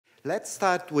Let's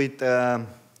start with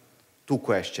two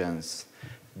questions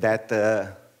that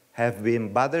have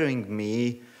been bothering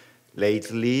me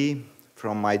lately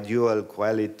from my dual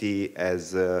quality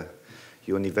as a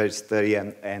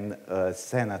universitarian and a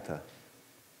senator,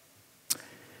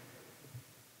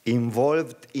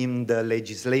 involved in the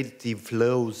legislative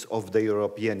flows of the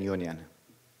European Union.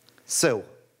 So,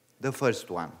 the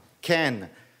first one, can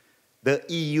the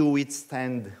EU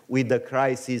withstand with the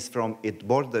crisis from its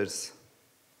borders?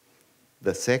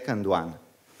 The second one,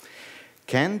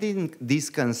 can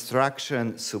this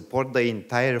construction support the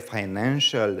entire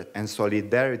financial and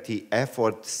solidarity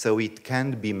effort so it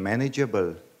can be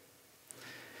manageable?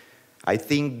 I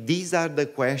think these are the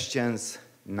questions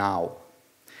now.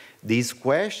 These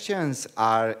questions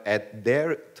are, at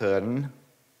their turn,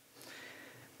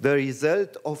 the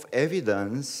result of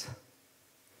evidence,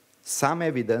 some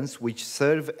evidence which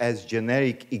serve as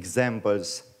generic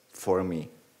examples for me.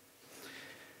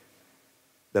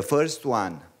 The first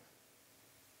one,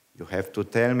 you have to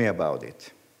tell me about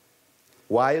it.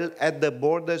 While at the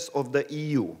borders of the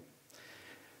EU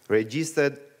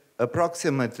registered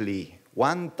approximately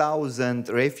 1,000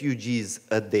 refugees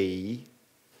a day,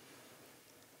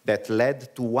 that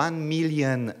led to 1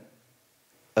 million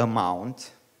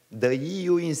amount, the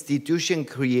EU institution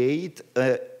create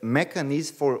a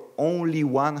mechanism for only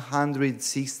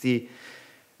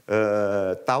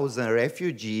 160,000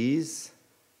 refugees,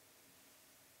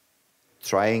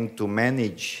 trying to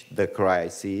manage the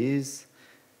crisis,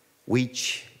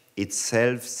 which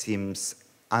itself seems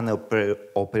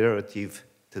unoperative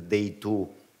today too.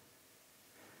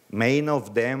 Many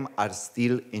of them are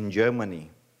still in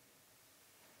Germany.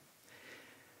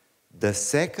 The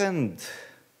second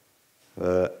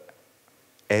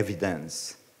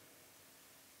evidence,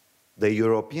 the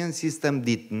European system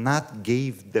did not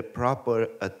give the proper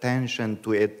attention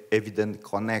to evident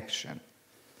connection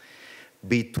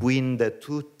between the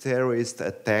two terrorist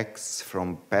attacks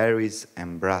from Paris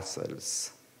and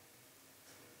Brussels.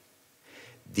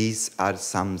 These are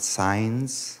some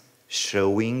signs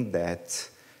showing that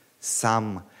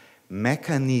some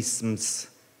mechanisms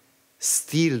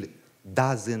still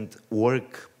doesn't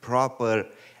work proper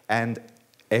and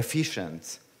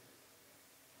efficient.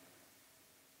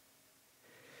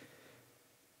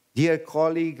 Dear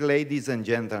colleagues, ladies and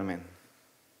gentlemen,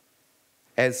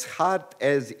 as hard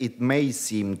as it may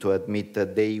seem to admit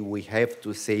today, we have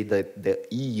to say that the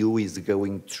EU is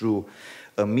going through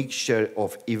a mixture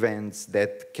of events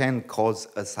that can cause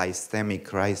a systemic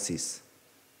crisis.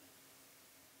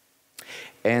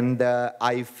 And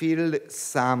I feel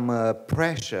some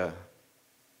pressure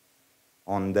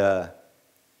on the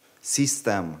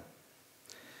system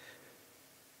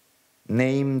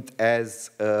named as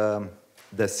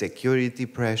the security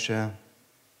pressure,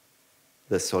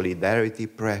 the solidarity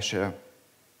pressure,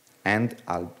 and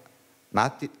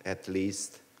not at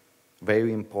least,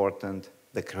 very important,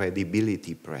 the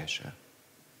credibility pressure.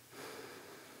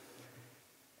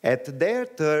 At their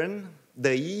turn,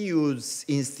 the EU's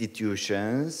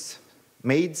institutions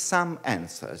made some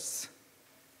answers.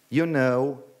 You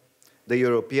know, the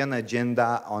European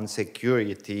Agenda on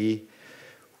Security,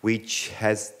 which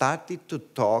has started to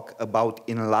talk about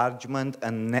enlargement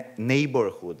and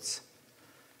neighborhoods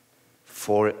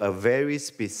for a very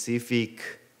specific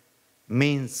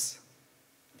means.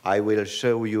 I will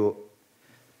show you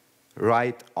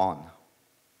right on.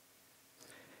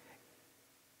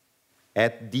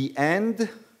 At the end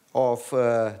of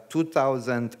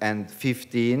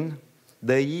 2015,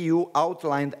 the EU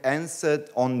outlined answers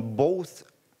on both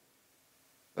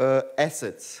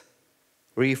assets,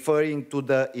 referring to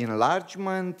the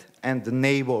enlargement and the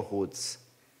neighborhoods.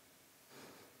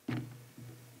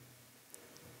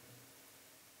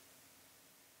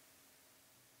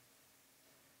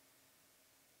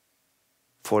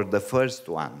 For the first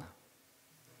one,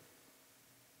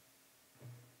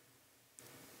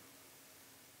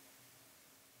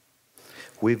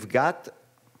 we've got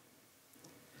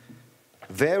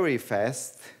very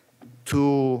fast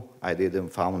two, I didn't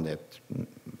found it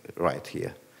right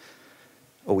here.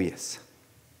 Oh yes.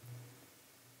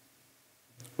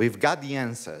 We've got the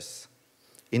answers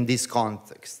in this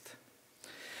context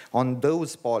on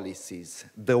those policies,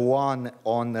 the one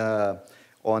on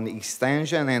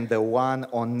extension and the one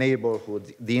on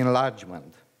neighborhood, the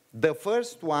enlargement. The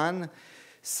first one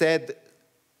said,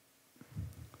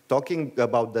 talking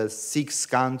about the 6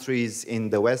 countries in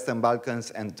the Western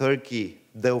Balkans and Turkey,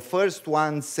 the first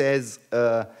one says,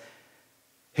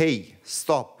 hey,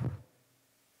 stop.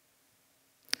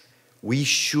 We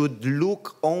should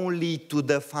look only to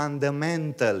the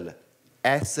fundamental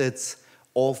assets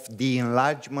of the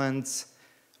enlargements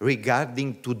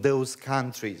regarding to those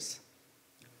countries.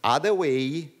 Other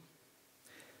way,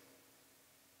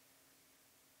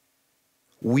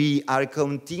 we are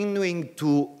continuing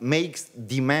to make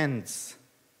demands,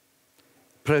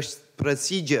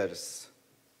 procedures,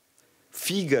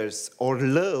 figures, or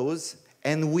laws,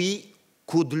 and we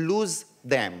could lose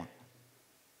them.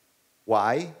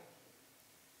 Why?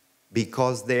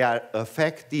 Because they are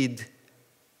affected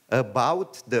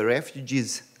about the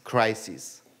refugees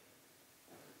crisis.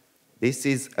 This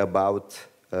is about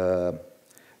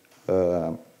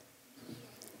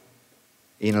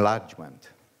enlargement.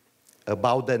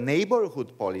 About the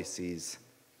neighborhood policies,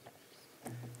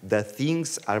 the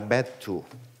things are bad too.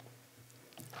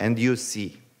 And you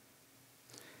see,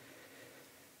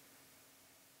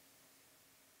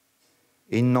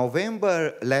 in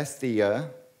November last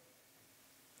year,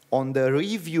 on the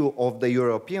review of the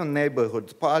European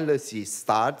neighborhood policy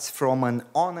starts from an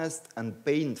honest and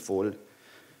painful,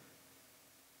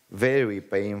 very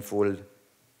painful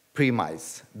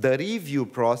premise. The review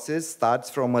process starts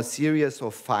from a series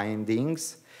of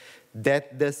findings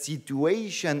that the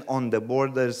situation on the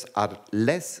borders are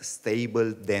less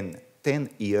stable than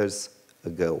 10 years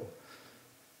ago.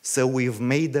 So we've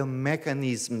made a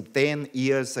mechanism 10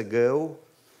 years ago,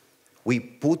 we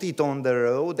put it on the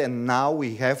road, and now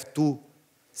we have to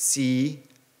see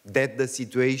that the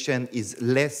situation is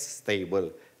less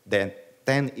stable than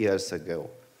 10 years ago.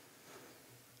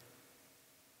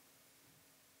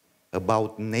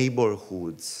 About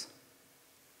neighborhoods,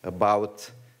 about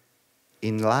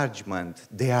enlargement,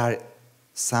 there are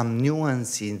some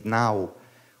nuances now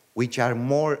which are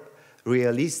more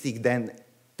realistic than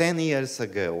 10 years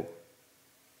ago.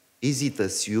 Is it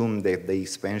assumed that the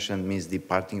expansion means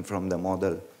departing from the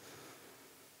model?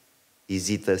 Is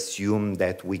it assumed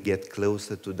that we get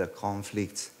closer to the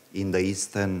conflicts in the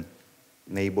eastern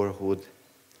neighborhood?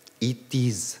 It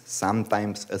is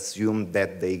sometimes assumed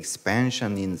that the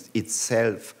expansion in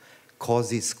itself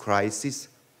causes crisis.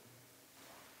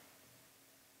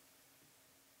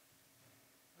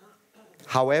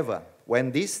 However,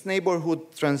 when this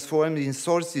neighborhood transforms in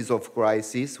sources of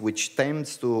crisis, which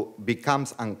tends to become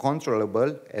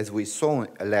uncontrollable, as we saw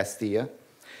last year,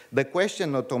 the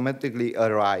question automatically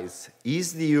arises,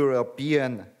 is the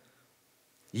European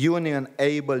Union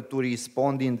able to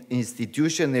respond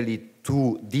institutionally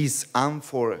to these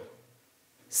unforeseen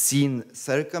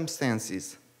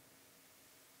circumstances?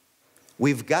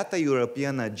 We've got a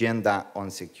European agenda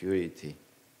on security,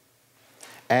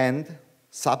 and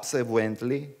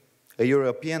subsequently, a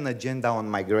European agenda on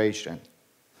migration,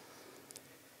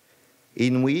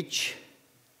 in which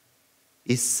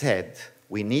is said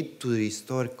we need to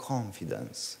restore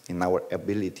confidence in our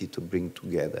ability to bring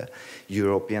together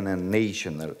European and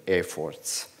national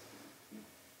efforts.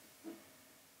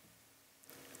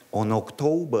 On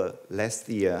October last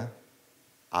year,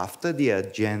 after the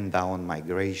agenda on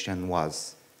migration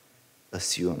was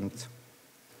assumed,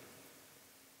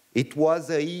 it was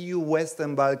a EU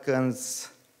Western Balkans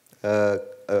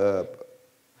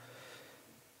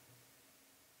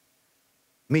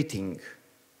meeting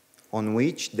on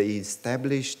which they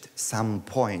established some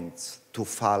points to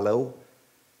follow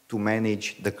to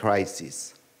manage the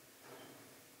crisis.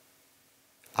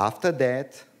 After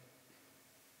that,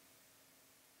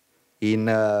 in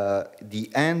the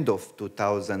end of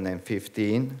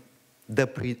 2015, the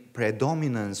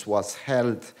predominance was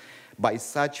held by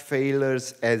such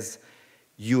failures as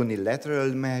unilateral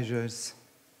measures,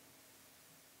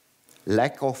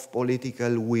 lack of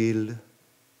political will,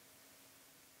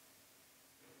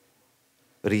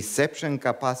 reception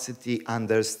capacity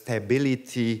under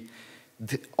stability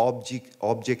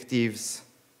objectives,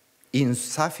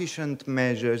 insufficient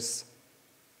measures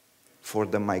for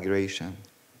the migration.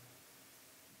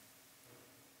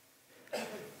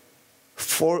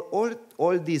 For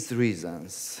all these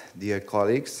reasons, dear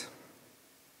colleagues,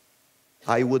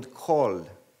 I would call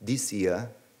this year,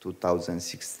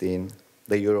 2016,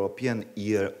 the European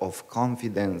Year of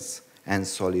Confidence and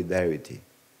Solidarity.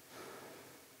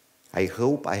 I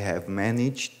hope I have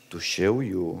managed to show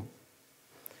you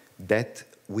that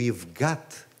we've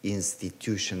got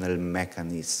institutional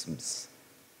mechanisms.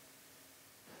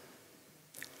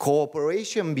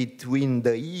 Cooperation between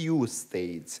the EU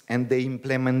states and the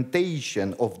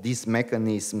implementation of these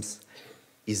mechanisms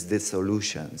is the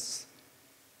solutions.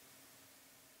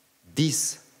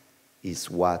 This is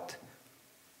what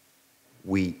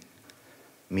we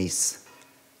miss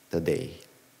today.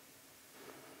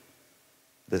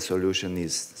 The solution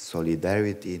is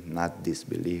solidarity, not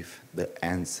disbelief. The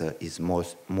answer is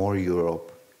more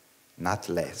Europe, not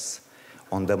less.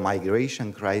 On the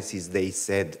migration crisis, they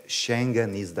said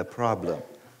Schengen is the problem.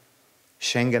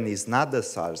 Schengen is not the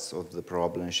source of the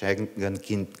problem.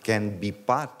 Schengen can be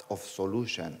part of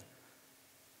solution,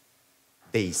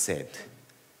 they said,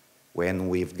 when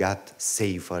we've got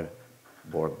safer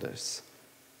borders.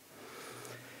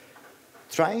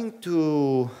 Trying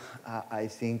to, I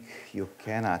think you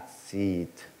cannot see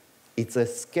it. It's a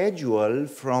schedule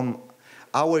from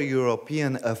our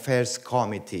European Affairs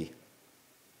Committee.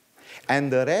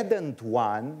 And the reddened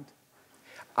one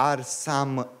are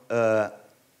some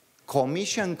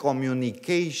Commission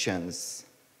communications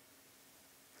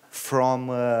from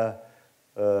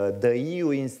the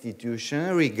EU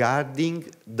institution regarding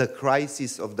the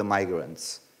crisis of the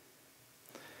migrants.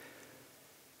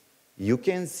 You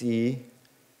can see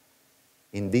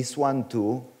in this one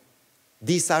too,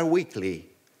 these are weekly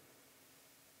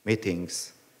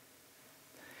meetings.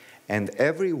 And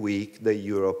every week the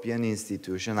European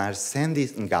institutions are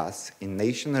sending us in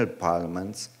national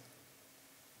parliaments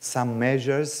some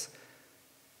measures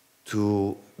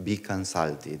to be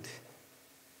consulted.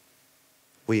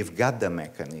 We've got the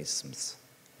mechanisms.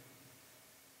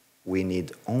 We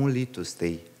need only to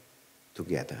stay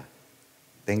together.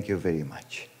 Thank you very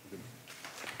much.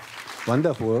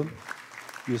 Wonderful.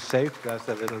 You saved us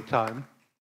a little time.